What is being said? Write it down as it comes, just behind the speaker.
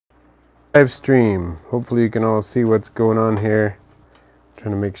Live stream. Hopefully you can all see what's going on here.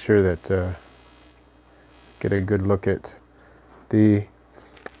 Trying to make sure that get a good look at the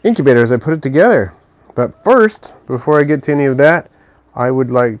incubator as I put it together. But first, before I get to any of that, I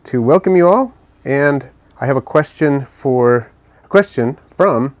would like to welcome you all, and I have a question from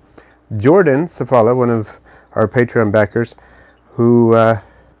Jordan Safala, one of our Patreon backers, who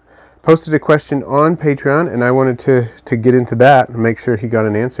posted a question on Patreon, and I wanted to get into that and make sure he got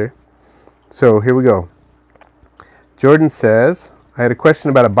an answer. So here we go. Jordan says, I had a question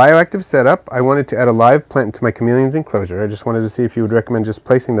about a bioactive setup. I wanted to add a live plant to my chameleon's enclosure. I just wanted to see if you would recommend just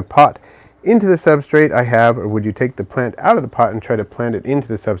placing the pot into the substrate I have, or would you take the plant out of the pot and try to plant it into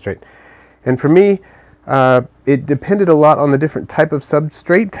the substrate? And for me, it depended a lot on the different type of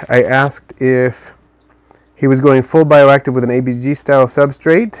substrate. I asked if he was going full bioactive with an ABG style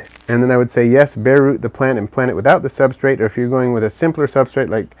substrate, and then I would say yes, bare root the plant and plant it without the substrate. Or if you're going with a simpler substrate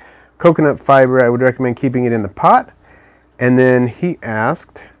like coconut fiber, I would recommend keeping it in the pot. And then he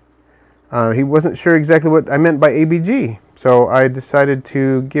asked, he wasn't sure exactly what I meant by ABG, so I decided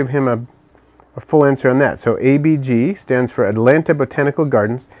to give him a full answer on that. So ABG stands for Atlanta Botanical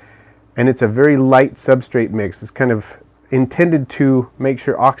Gardens, and it's a very light substrate mix. It's kind of intended to make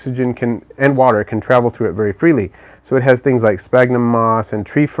sure oxygen and water can travel through it very freely. So it has things like sphagnum moss and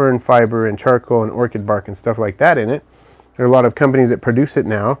tree fern fiber and charcoal and orchid bark and stuff like that in it. There are a lot of companies that produce it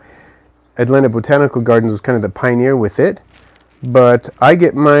now. Atlanta Botanical Gardens was kind of the pioneer with it, but I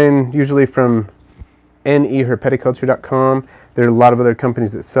get mine usually from neherpeticulture.com. There are a lot of other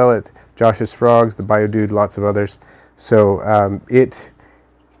companies that sell it. Josh's Frogs, the Biodude, lots of others. So it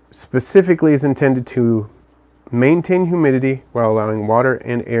specifically is intended to maintain humidity while allowing water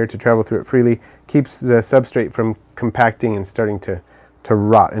and air to travel through it freely, keeps the substrate from compacting and starting to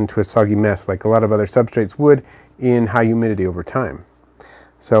rot into a soggy mess like a lot of other substrates would in high humidity over time.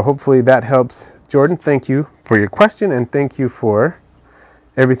 So hopefully that helps. Jordan, thank you for your question, and thank you for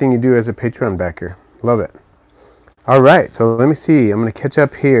everything you do as a Patreon backer. Love it. All right, so let me see. I'm going to catch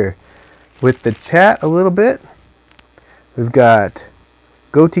up here with the chat a little bit. We've got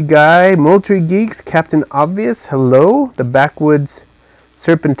Goatee Guy, Moultrie Geeks, Captain Obvious, hello. The Backwoods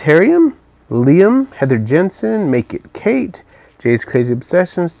Serpentarium, Liam, Heather Jensen, Make It Kate, Jay's Crazy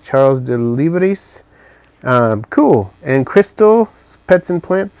Obsessions, Charles de Libris, cool. And Crystal, Pets and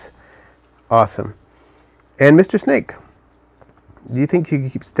Plants, awesome. And Mr. Snake, do you think you can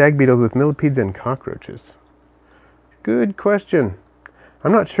keep stag beetles with millipedes and cockroaches? Good question.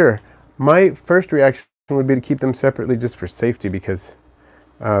 I'm not sure. My first reaction would be to keep them separately just for safety, because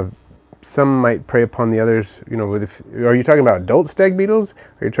some might prey upon the others. You know, are you talking about adult stag beetles,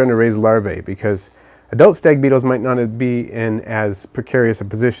 or are you trying to raise larvae? Because adult stag beetles might not be in as precarious a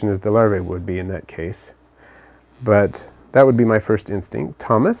position as the larvae would be in that case. But that would be my first instinct.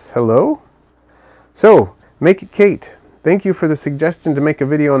 Thomas, hello. So, Make It Kate, thank you for the suggestion to make a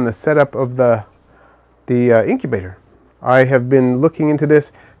video on the setup of the incubator. I have been looking into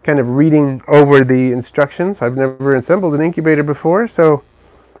this, kind of reading over the instructions. I've never assembled an incubator before, so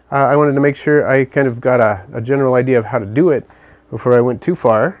I wanted to make sure I kind of got a general idea of how to do it before I went too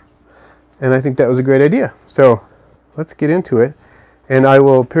far. And I think that was a great idea. So let's get into it. And I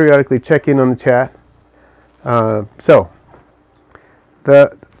will periodically check in on the chat. So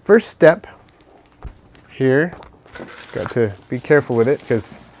the first step here, got to be careful with it,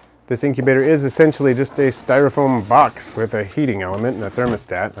 because this incubator is essentially just a styrofoam box with a heating element and a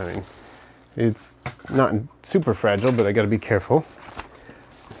thermostat. I mean, it's not super fragile, but I got to be careful.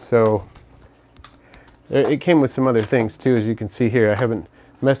 So it came with some other things too, as you can see here. I haven't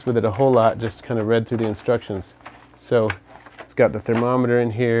messed with it a whole lot, just kind of read through the instructions. So it's got the thermometer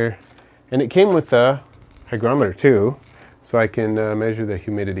in here, and it came with a hygrometer too, so I can measure the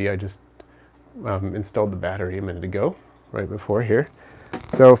humidity. I just installed the battery a minute ago, right before here.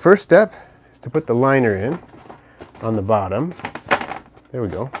 So first step is to put the liner in on the bottom. There we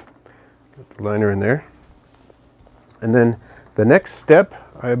go. Got the liner in there. And then the next step,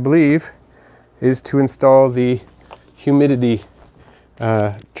 I believe, is to install the humidity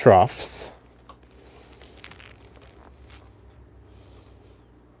troughs.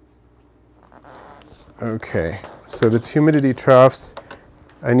 Okay, so the humidity troughs,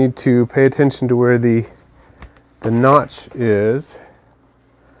 I need to pay attention to where the notch is.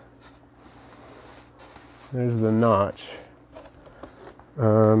 There's the notch.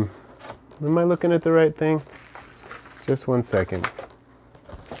 Am I looking at the right thing? Just one second.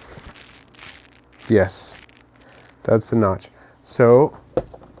 Yes, that's the notch. So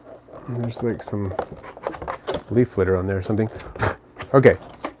there's like some leaf litter on there or something. Okay,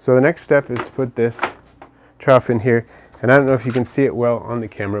 so the next step is to put this trough in here. And I don't know if you can see it well on the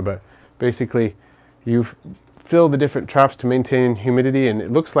camera, but Basically, you fill the different troughs to maintain humidity, and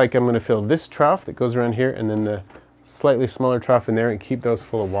it looks like I'm going to fill this trough that goes around here and then the slightly smaller trough in there and keep those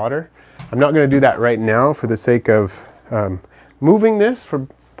full of water. I'm not going to do that right now for the sake of moving this for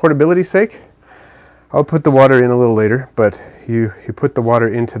portability's sake. I'll put the water in a little later, but you put the water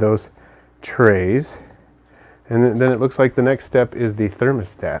into those trays, and then it looks like the next step is the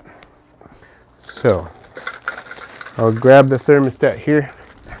thermostat. So I'll grab the thermostat here.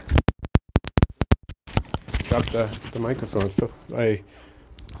 Dropped the microphone, so I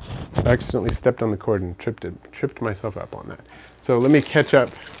accidentally stepped on the cord and tripped myself up on that. So let me catch up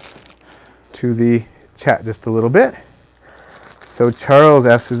to the chat just a little bit. So Charles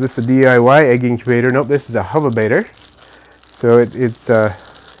asks, is this a DIY egg incubator? Nope, this is a Hubabator. So it's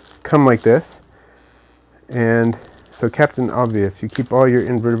come like this. And so Captain Obvious, you keep all your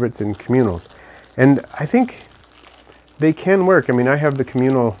invertebrates in communals. And I think they can work. I mean, I have the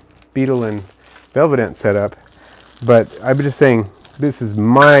communal beetle and velvet ant set up, but I'm just saying this is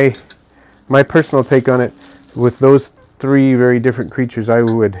my personal take on it. With those three very different creatures, I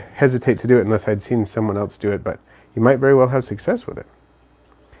would hesitate to do it unless I'd seen someone else do it, but you might very well have success with it.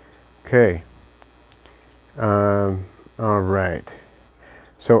 Okay. All right.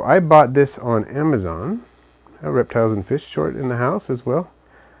 So I bought this on Amazon. Reptiles and Fish short in the house as well.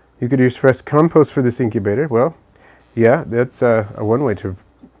 You could use fresh compost for this incubator. Well, yeah, that's a one way to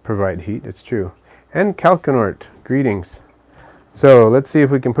provide heat. It's true. And Calcanort, greetings. So let's see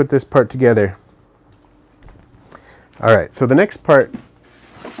if we can put this part together. All right, so the next part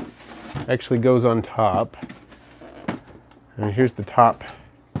actually goes on top. And here's the top.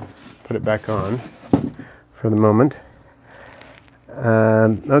 Put it back on for the moment.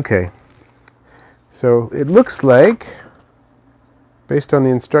 Okay. So it looks like, based on the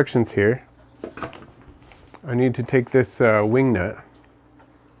instructions here, I need to take this wing nut,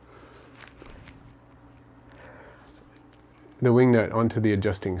 the wing nut onto the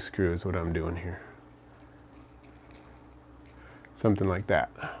adjusting screw is what I'm doing here. Something like that.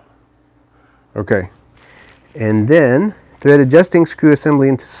 Okay. And then thread adjusting screw assembly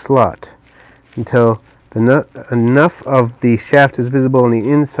into slot until enough of the shaft is visible on the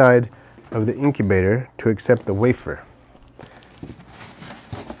inside of the incubator to accept the wafer.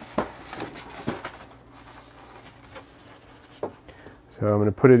 So I'm going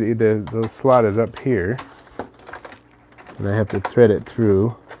to put it, the slot is up here, and I have to thread it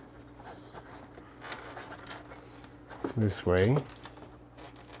through this way.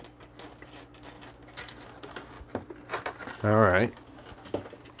 All right.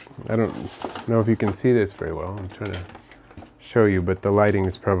 I don't know if you can see this very well. I'm trying to show you, but the lighting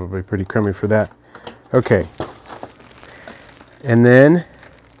is probably pretty crummy for that. Okay. And then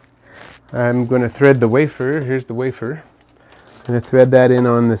I'm going to thread the wafer. Here's the wafer. I'm going to thread that in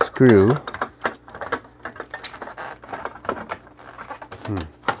on the screw.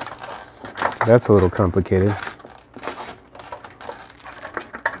 That's a little complicated.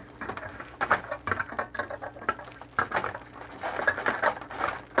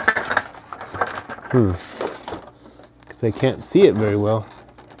 Because I can't see it very well.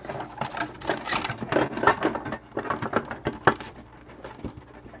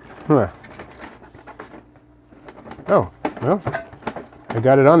 Oh, well, I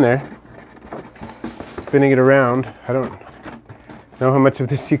got it on there. Spinning it around. I don't know how much of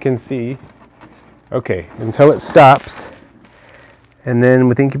this you can see. Okay, until it stops. And then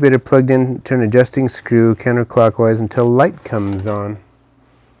with incubator plugged in, turn adjusting screw counterclockwise until light comes on.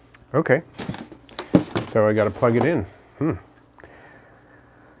 Okay. So I got to plug it in.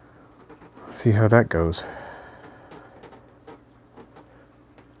 Let's see how that goes.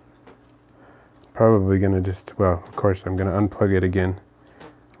 Probably going to just, well, of course I'm going to unplug it again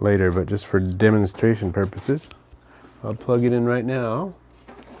later, but just for demonstration purposes, I'll plug it in right now,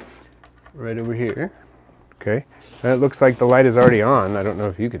 right over here. Okay, and it looks like the light is already on. I don't know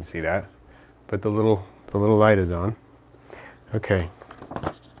if you can see that, but the little light is on. Okay.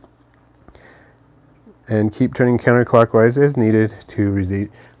 And keep turning counterclockwise as needed to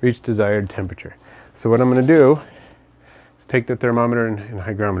reach desired temperature. So what I'm going to do is take the thermometer and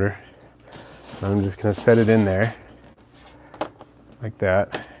hygrometer. I'm just going to set it in there like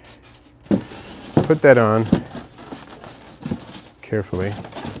that. Put that on carefully.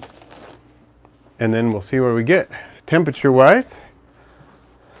 And then we'll see where we get temperature-wise.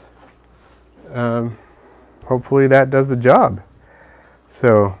 Hopefully that does the job.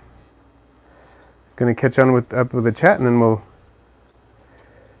 So going to catch on up with the chat, and then we'll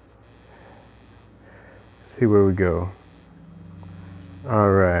see where we go. All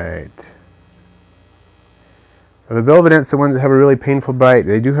right. The velvet ants, the ones that have a really painful bite,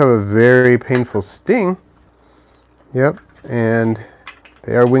 they do have a very painful sting. Yep, and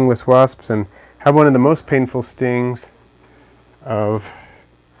they are wingless wasps and have one of the most painful stings of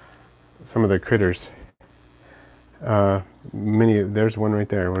some of the critters. There's one right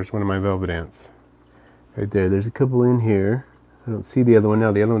there. Where's one of my velvet ants? Right there. There's a couple in here. I don't see the other one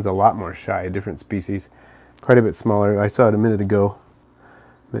now. The other one's a lot more shy, a different species. Quite a bit smaller. I saw it a minute ago.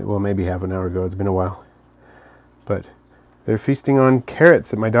 Well, maybe half an hour ago. It's been a while. But they're feasting on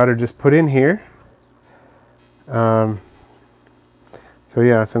carrots that my daughter just put in here. So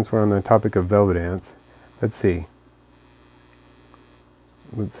yeah, since we're on the topic of velvet ants, let's see.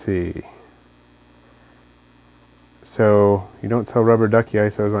 So you don't sell rubber ducky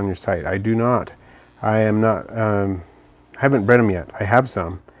ISOs on your site. I do not. I am not. I haven't bred them yet. I have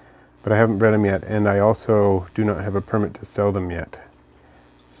some, but I haven't bred them yet, and I also do not have a permit to sell them yet.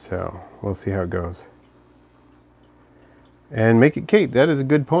 So we'll see how it goes. And make it Kate. That is a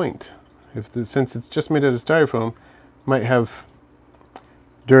good point. Since it's just made out of styrofoam, might have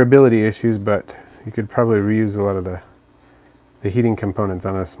durability issues, but you could probably reuse a lot of the heating components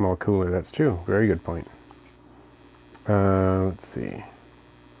on a small cooler. That's true. Very good point. Let's see.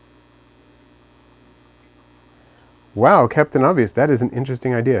 Wow, Captain Obvious, that is an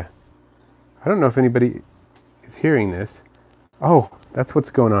interesting idea. I don't know if anybody is hearing this. Oh, that's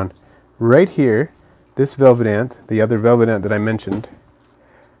what's going on. Right here, this velvet ant, the other velvet ant that I mentioned,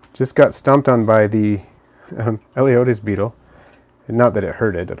 just got stomped on by the Eleotis beetle. And not that it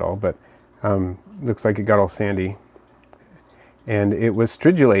hurt it at all, but looks like it got all sandy. And it was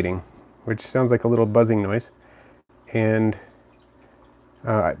stridulating, which sounds like a little buzzing noise. And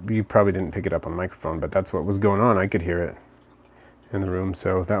you probably didn't pick it up on the microphone, but that's what was going on. I could hear it in the room.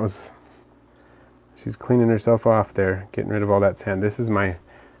 So that was, she's cleaning herself off there, getting rid of all that sand. This is my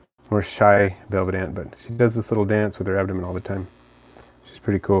more shy velvet ant, but she does this little dance with her abdomen all the time. She's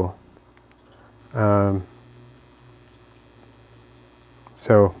pretty cool.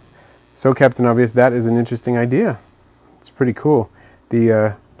 So Captain Obvious, that is an interesting idea. It's pretty cool.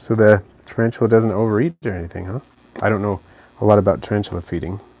 So the tarantula doesn't overeat or anything, huh? I don't know a lot about tarantula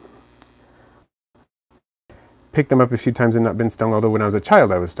feeding. Picked them up a few times and not been stung, although when I was a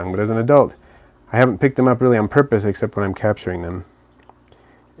child I was stung, but as an adult I haven't picked them up really on purpose except when I'm capturing them.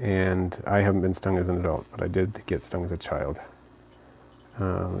 And I haven't been stung as an adult, but I did get stung as a child.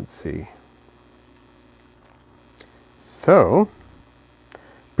 Let's see. So,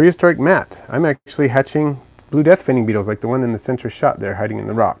 prehistoric mat. I'm actually hatching blue death fainting beetles like the one in the center shot there hiding in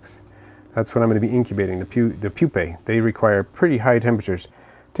the rocks. That's what I'm going to be incubating, the pupae. They require pretty high temperatures.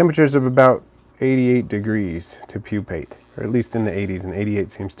 Temperatures of about 88 degrees to pupate, or at least in the 80s, and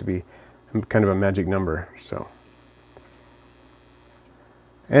 88 seems to be kind of a magic number. So.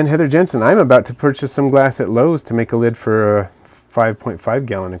 And Heather Jensen, I'm about to purchase some glass at Lowe's to make a lid for a 5.5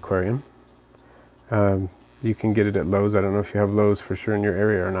 gallon aquarium. You can get it at Lowe's. I don't know if you have Lowe's for sure in your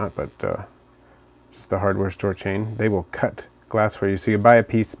area or not, but just the hardware store chain. They will cut glass for you. So you buy a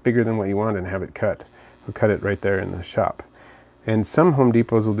piece bigger than what you want and have it cut. We'll cut it right there in the shop. And some Home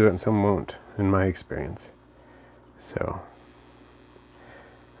Depots will do it and some won't, in my experience. So,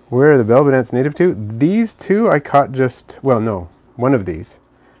 where are the velvet ants native to? These two I caught one of these.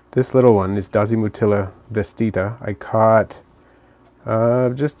 This little one, this Dasimutilla vestita, I caught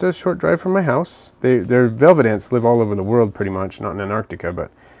just a short drive from my house. Their velvet ants live all over the world pretty much, not in Antarctica,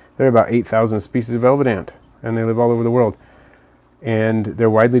 but there are about 8,000 species of velvet ant, and they live all over the world. And they're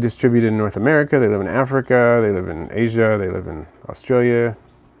widely distributed in North America. They live in Africa, they live in Asia, they live in Australia,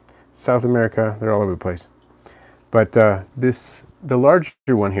 South America. They're all over the place. But the larger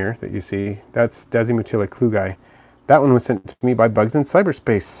one here that you see, that's Dasimutilla klugi. That one was sent to me by Bugs in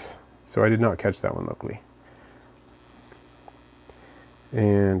Cyberspace, so I did not catch that one locally.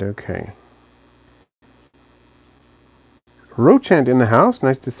 And okay. Roachant in the house.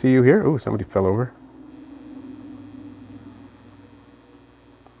 Nice to see you here. Oh, somebody fell over.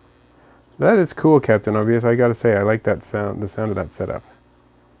 That is cool, Captain Obvious. I gotta say, I like that sound, the sound of that setup.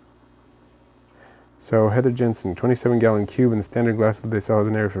 So, Heather Jensen, 27-gallon cube and standard glass that they sell as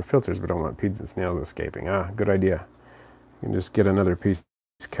an area for filters, but don't want peas and snails escaping. Ah, good idea. You can just get another piece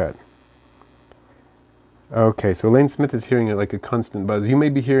cut. Okay, so Elaine Smith is hearing it like a constant buzz. You may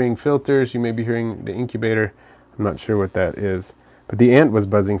be hearing filters, you may be hearing the incubator. I'm not sure what that is. But the ant was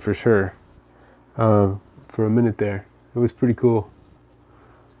buzzing for sure for a minute there. It was pretty cool.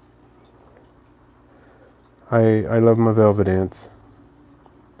 I love my velvet ants.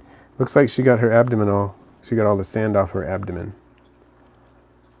 Looks like she got her abdomen she got all the sand off her abdomen.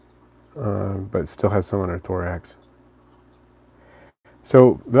 But still has some on her thorax.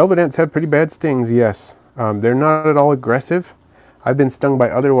 So velvet ants have pretty bad stings, yes. They're not at all aggressive. I've been stung by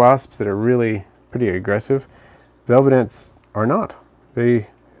other wasps that are really pretty aggressive. Velvet ants are not.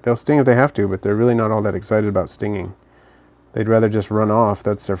 They'll sting if they have to, but they're really not all that excited about stinging. They'd rather just run off.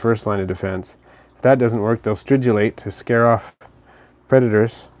 That's their first line of defense. If that doesn't work, they'll stridulate to scare off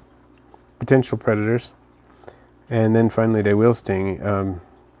predators, potential predators, and then finally they will sting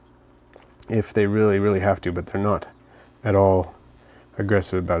if they really, really have to, but they're not at all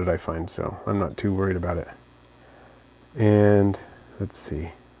aggressive about it, I find, so I'm not too worried about it. And let's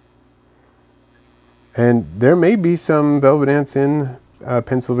see. And there may be some velvet ants in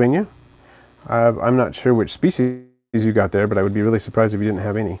Pennsylvania. I'm not sure which species you got there, but I would be really surprised if you didn't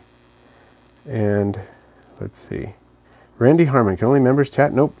have any. And let's see. Randy Harmon, can only members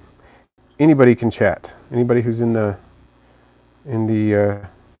chat? Nope. Anybody can chat. Anybody who's in the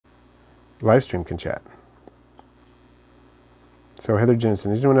live stream can chat. So Heather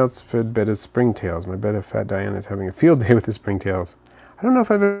Jensen, is anyone else fed bettas springtails? My betta Fat Diana is having a field day with the springtails. I don't know if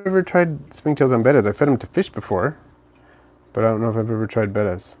I've ever tried springtails on bettas. I fed them to fish before, but I don't know if I've ever tried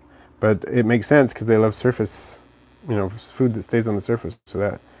bettas. But it makes sense because they love surface, you know, food that stays on the surface. So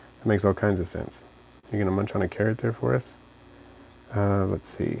that makes all kinds of sense. You're going to munch on a carrot there for us? Let's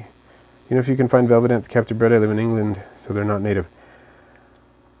see. You know if you can find velvet ants captive bred? I live in England, so they're not native.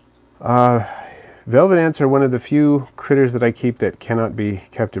 Velvet ants are one of the few critters that I keep that cannot be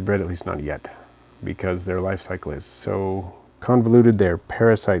captive bred, at least not yet, because their life cycle is so convoluted. They're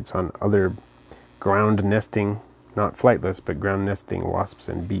parasites on other ground nesting, not flightless, but ground nesting wasps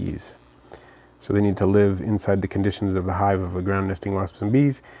and bees. So they need to live inside the conditions of the hive of the ground nesting wasps and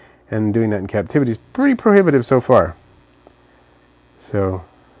bees, and doing that in captivity is pretty prohibitive so far. So,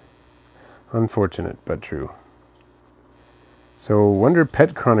 unfortunate, but true. So, Wonder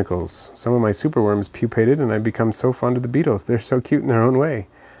Pet Chronicles. Some of my superworms pupated and I've become so fond of the beetles. They're so cute in their own way.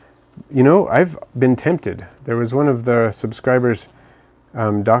 You know, I've been tempted. There was one of the subscribers,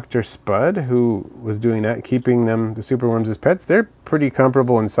 Dr. Spud, who was doing that, keeping them, the superworms, as pets. They're pretty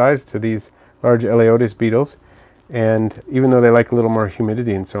comparable in size to these large Eleotis beetles. And even though they like a little more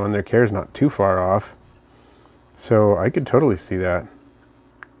humidity and so on, their care is not too far off. So I could totally see that.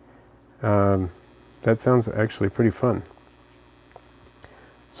 That sounds actually pretty fun.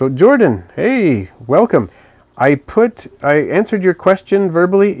 So Jordan, hey, welcome. I answered your question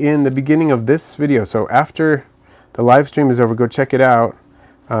verbally in the beginning of this video. So after the live stream is over, go check it out.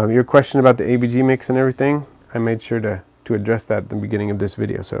 Your question about the ABG mix and everything, I made sure to address that at the beginning of this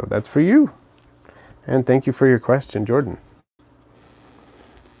video. So that's for you. And thank you for your question, Jordan.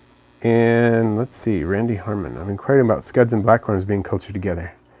 And let's see, Randy Harmon. I'm inquiring about scuds and blackworms being cultured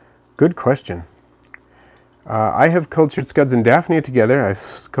together. Good question. I have cultured scuds and daphnia together.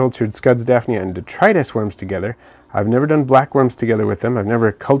 I've cultured scuds, daphnia, and detritus worms together. I've never done blackworms together with them. I've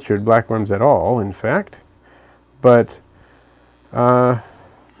never cultured blackworms at all, in fact. But, I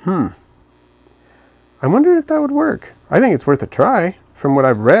wonder if that would work. I think it's worth a try. From what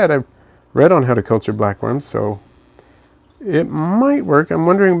I've read on how to culture blackworms, so it might work. I'm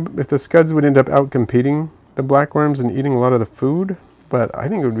wondering if the scuds would end up outcompeting the blackworms and eating a lot of the food, but I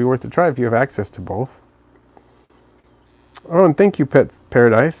think it would be worth a try if you have access to both. Oh, and thank you, Pet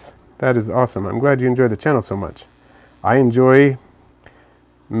Paradise. That is awesome. I'm glad you enjoy the channel so much. I enjoy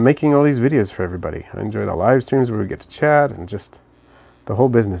making all these videos for everybody. I enjoy the live streams where we get to chat and just the whole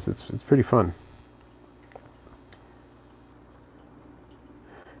business. It's pretty fun.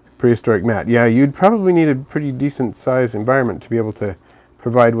 Prehistoric Matt. Yeah, you'd probably need a pretty decent sized environment to be able to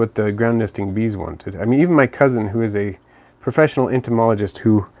provide what the ground nesting bees wanted. I mean, even my cousin, who is a professional entomologist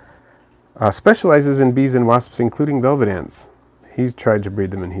who specializes in bees and wasps, including velvet ants, he's tried to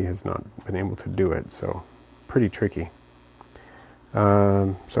breed them and he has not been able to do it, so pretty tricky.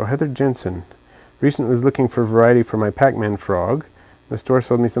 So Heather Jensen. Recently was looking for variety for my Pac-Man frog. The store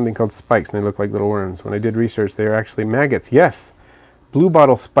sold me something called spikes and they look like little worms. When I did research, they are actually maggots. Yes! Blue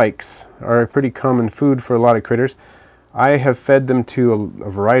bottle spikes are a pretty common food for a lot of critters. I have fed them to a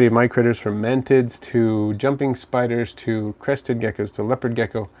variety of my critters, from mantids to jumping spiders to crested geckos to leopard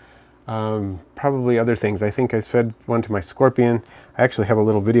gecko, probably other things. I think I fed one to my scorpion. I actually have a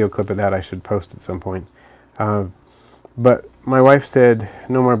little video clip of that I should post at some point. But my wife said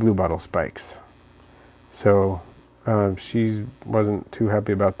no more blue bottle spikes. So she wasn't too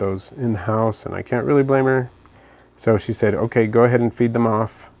happy about those in the house, and I can't really blame her. So she said, okay, go ahead and feed them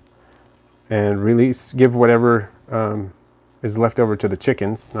off and release, give whatever is left over to the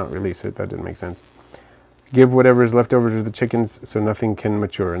chickens. Not release it, that didn't make sense. Give whatever is left over to the chickens so nothing can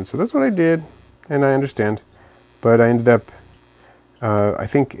mature. And so that's what I did, and I understand. But I ended up I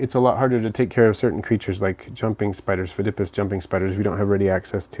think it's a lot harder to take care of certain creatures like jumping spiders, Phidippus jumping spiders. We don't have ready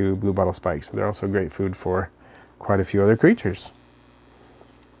access to blue bottle spikes. They're also great food for quite a few other creatures.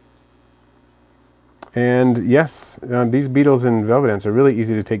 And yes, these beetles and velvet ants are really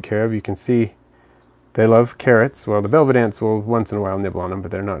easy to take care of. You can see they love carrots. Well, the velvet ants will once in a while nibble on them,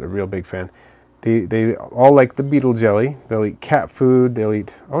 but they're not a real big fan. They all like the beetle jelly. They'll eat cat food. They'll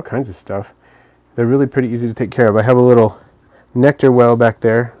eat all kinds of stuff. They're really pretty easy to take care of. I have a little nectar well back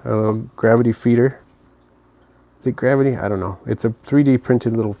there, a little gravity feeder. Is it gravity? I don't know. It's a 3D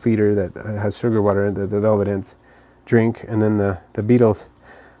printed little feeder that has sugar water in the velvet ants drink, and then the beetles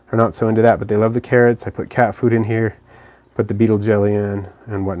are not so into that, but they love the carrots. I put cat food in here, put the beetle jelly in,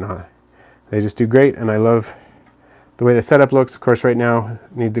 and whatnot. They just do great, and I love the way the setup looks. Of course, right now,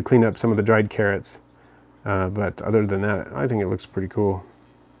 need to clean up some of the dried carrots, but other than that, I think it looks pretty cool.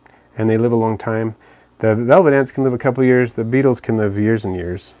 And they live a long time. The velvet ants can live a couple years. The beetles can live years and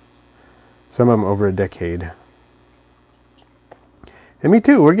years. Some of them over a decade. And me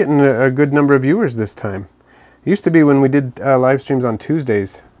too. We're getting a good number of viewers this time. It used to be when we did live streams on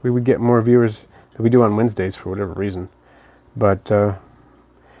Tuesdays, we would get more viewers than we do on Wednesdays for whatever reason. But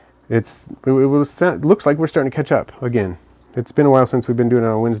it looks like we're starting to catch up again. It's been a while since we've been doing it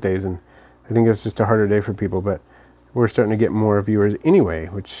on Wednesdays, and I think it's just a harder day for people, but we're starting to get more viewers anyway,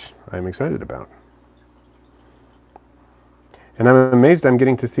 which I'm excited about. And I'm amazed I'm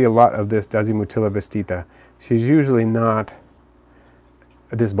getting to see a lot of this Dasymatilla vestita. She's usually not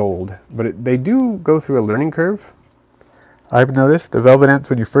this bold, but they do go through a learning curve. I've noticed the velvet ants,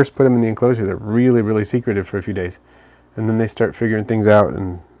 when you first put them in the enclosure, they're really, really secretive for a few days. And then they start figuring things out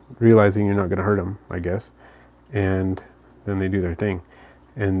and realizing you're not going to hurt them, I guess. And then they do their thing.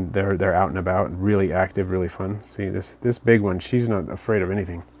 And they're out and about, really active, really fun. See, this big one, she's not afraid of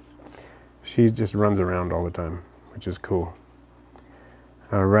anything. She just runs around all the time, which is cool.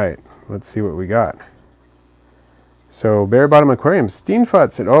 All right, let's see what we got. So, Bare Bottom Aquarium,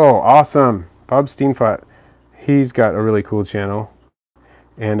 Steenfot said, oh, awesome. Bob Steenfot, he's got a really cool channel.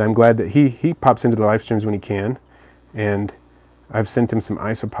 And I'm glad that he pops into the live streams when he can. And I've sent him some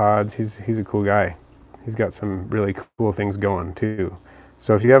isopods. He's a cool guy. He's got some really cool things going too.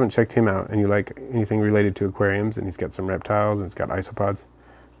 So if you haven't checked him out and you like anything related to aquariums, and he's got some reptiles and it's got isopods,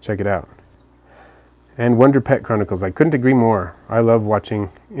 check it out. And Wonder Pet Chronicles, I couldn't agree more. I love watching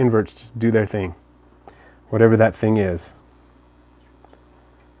inverts just do their thing, whatever that thing is.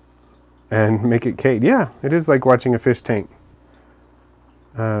 And Make It Kate, yeah, it is like watching a fish tank.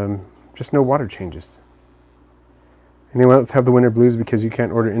 Just no water changes. Anyone else have the winter blues because you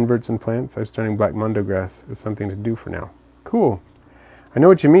can't order inverts and plants? I'm starting black mondo grass as something to do for now. Cool. I know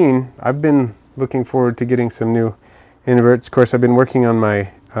what you mean. I've been looking forward to getting some new inverts. Of course, I've been working on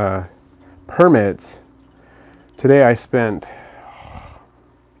my permits. Today I spent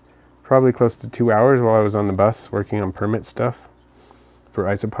probably close to 2 hours while I was on the bus working on permit stuff for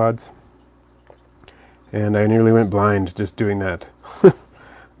isopods. And I nearly went blind just doing that.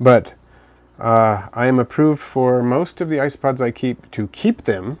 But I am approved for most of the isopods I keep to keep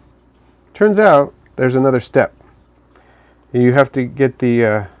them. Turns out there's another step. You have to get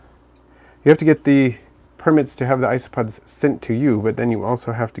the permits to have the isopods sent to you, but then you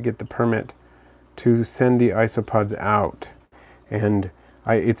also have to get the permit to send the isopods out. And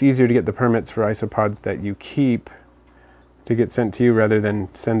it's easier to get the permits for isopods that you keep to get sent to you rather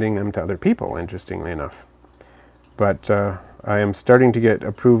than sending them to other people, interestingly enough. But I am starting to get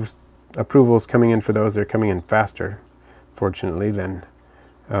approvals coming in for those. They're coming in faster, fortunately, than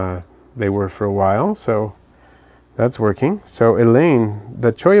they were for a while. So that's working. So Elaine,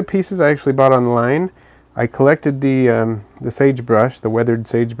 the cholla pieces I actually bought online. I collected the sagebrush, the weathered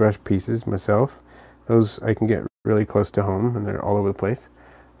sagebrush pieces myself. Those I can get really close to home, and they're all over the place.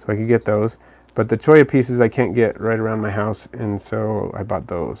 So I could get those. But the cholla pieces I can't get right around my house, and so I bought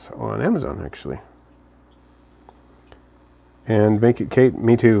those on Amazon, actually. And Make It Kate,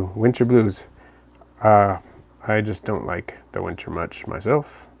 me too. Winter blues. I just don't like the winter much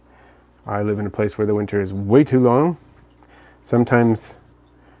myself. I live in a place where the winter is way too long. Sometimes,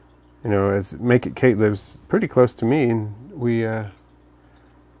 you know, as Make It Kate lives pretty close to me, and we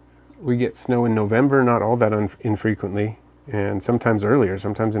get snow in November, not all that infrequently, and sometimes earlier,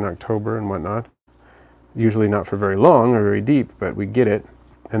 sometimes in October and whatnot. Usually not for very long or very deep, but we get it.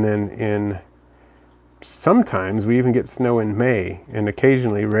 And then sometimes we even get snow in May, and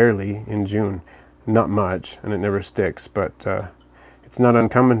occasionally, rarely, in June. Not much, and it never sticks, but it's not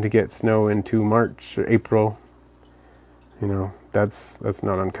uncommon to get snow into March or April. You know, that's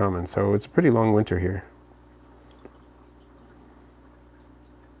not uncommon. So it's a pretty long winter here.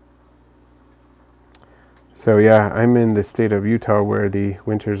 So yeah, I'm in the state of Utah where the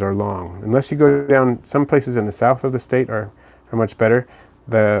winters are long. Unless you go down, some places in the south of the state are much better.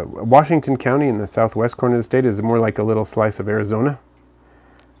 The Washington County in the southwest corner of the state is more like a little slice of Arizona,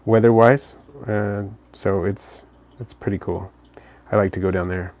 weather-wise. So it's pretty cool. I like to go down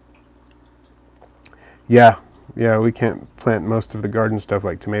there. Yeah, we can't plant most of the garden stuff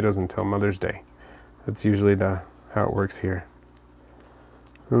like tomatoes until Mother's Day. That's usually how it works here.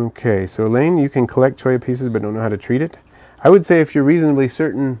 Okay, so Elaine, you can collect cholla pieces but don't know how to treat it. I would say if you're reasonably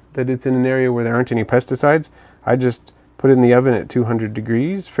certain that it's in an area where there aren't any pesticides, I just put it in the oven at 200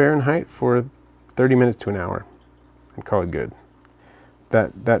 degrees Fahrenheit for 30 minutes to an hour and call it good.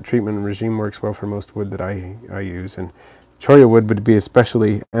 That treatment regime works well for most wood that I use, and cholla wood would be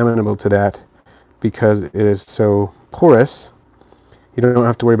especially amenable to that because it is so porous. You don't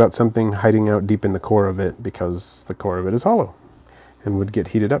have to worry about something hiding out deep in the core of it because the core of it is hollow and would get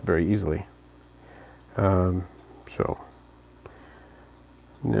heated up very easily. So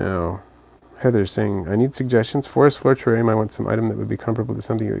now Heather's saying, I need suggestions. Forest floor terrarium, I want some item that would be comparable to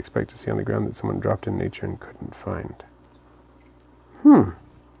something you would expect to see on the ground that someone dropped in nature and couldn't find.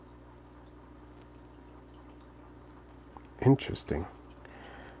 Interesting.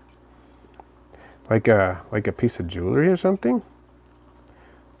 Like a piece of jewelry or something?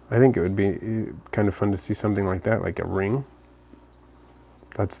 I think it would be kind of fun to see something like that, like a ring.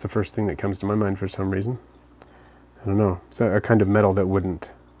 That's the first thing that comes to my mind for some reason. I don't know. It's a kind of metal that wouldn't,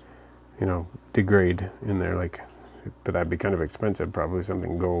 degrade in there, but that'd be kind of expensive, probably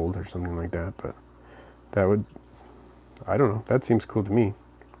something gold or something like that, but that would, I don't know, that seems cool to me.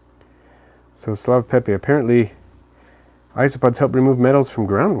 So Slav Pepe, apparently isopods help remove metals from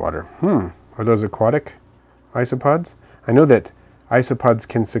groundwater. Are those aquatic isopods? I know that isopods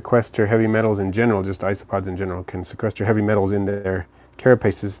can sequester heavy metals in general, just isopods in general can sequester heavy metals in their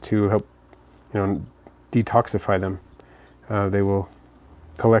carapaces to help, detoxify them. They will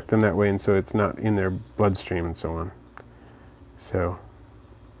collect them that way, and so it's not in their bloodstream and so on. So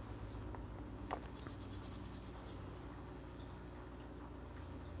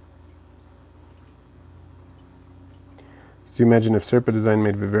you imagine if Serpa Design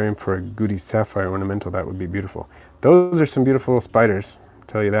made vivarium for a Goody sapphire ornamental, that would be beautiful. Those are some beautiful spiders, I'll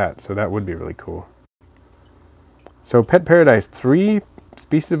tell you that. So that would be really cool. So Pet Paradise, 3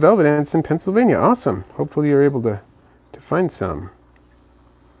 species of velvet ants in Pennsylvania. Awesome. Hopefully you're able to find some.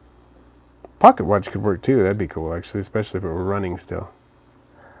 Pocket watch could work too. That'd be cool, actually, especially if it were running still.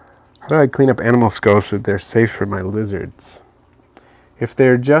 How do I clean up animal skulls so that they're safe for my lizards? If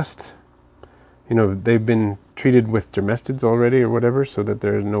they're just, they've been treated with dermestids already or whatever, so that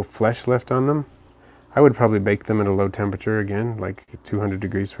there's no flesh left on them, I would probably bake them at a low temperature again, like 200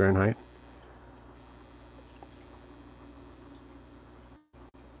 degrees Fahrenheit.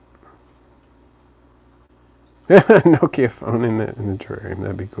 Nokia phone in the terrarium,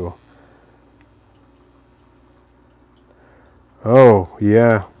 that'd be cool. Oh,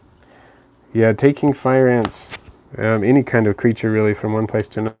 yeah. Yeah, taking fire ants, any kind of creature really, from one place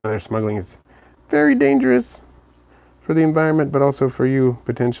to another, smuggling is very dangerous for the environment, but also for you,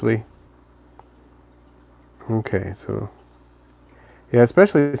 potentially. Okay, so, yeah,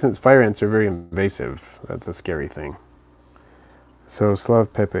 especially since fire ants are very invasive. That's a scary thing. So,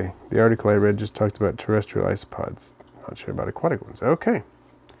 Slav Pepe, the article I read just talked about terrestrial isopods. Not sure about aquatic ones. Okay,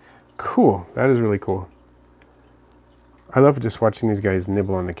 cool. That is really cool. I love just watching these guys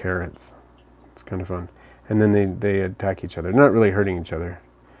nibble on the carrots. It's kind of fun. And then they attack each other. They're not really hurting each other.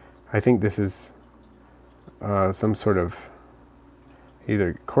 I think this is some sort of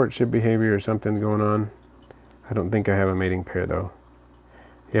either courtship behavior or something going on. I don't think I have a mating pair though.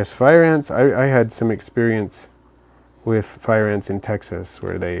 Yes, fire ants. I had some experience with fire ants in Texas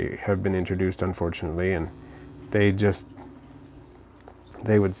where they have been introduced, unfortunately, and they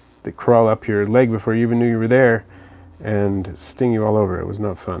would crawl up your leg before you even knew you were there and sting you all over. It was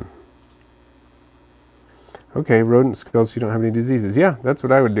not fun. Okay, rodent skulls so you don't have any diseases. Yeah, that's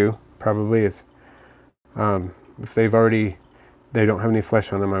what I would do, probably, is if they don't have any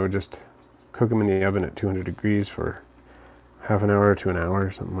flesh on them, I would just cook them in the oven at 200 degrees for half an hour to an hour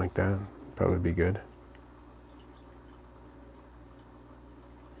or something like that. Probably be good.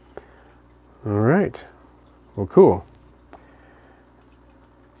 All right. Well, cool.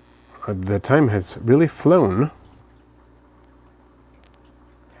 The time has really flown.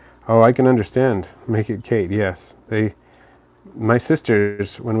 Oh, I can understand. Make it Kate, yes. My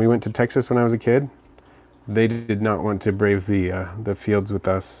sisters, when we went to Texas when I was a kid, they did not want to brave the fields with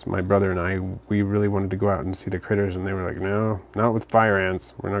us, my brother and I. We really wanted to go out and see the critters, and they were like, no, not with fire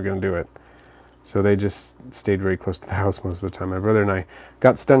ants. We're not going to do it. So they just stayed very close to the house most of the time. My brother and I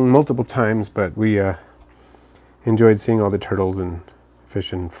got stung multiple times, but we enjoyed seeing all the turtles and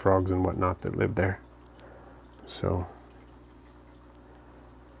fish and frogs and whatnot that live there. So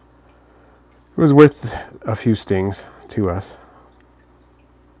it was worth a few stings to us.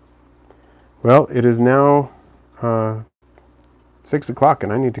 Well, it is now 6 o'clock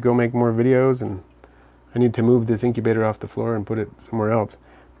and I need to go make more videos, and I need to move this incubator off the floor and put it somewhere else.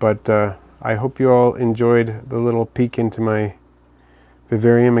 But I hope you all enjoyed the little peek into my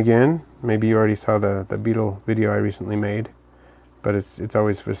vivarium again. Maybe you already saw the beetle video I recently made, but it's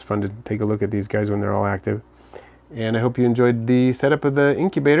always just fun to take a look at these guys when they're all active. And I hope you enjoyed the setup of the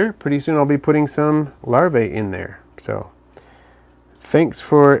incubator. Pretty soon I'll be putting some larvae in there. So thanks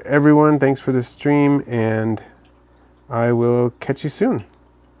for everyone. Thanks for the stream, and I will catch you soon.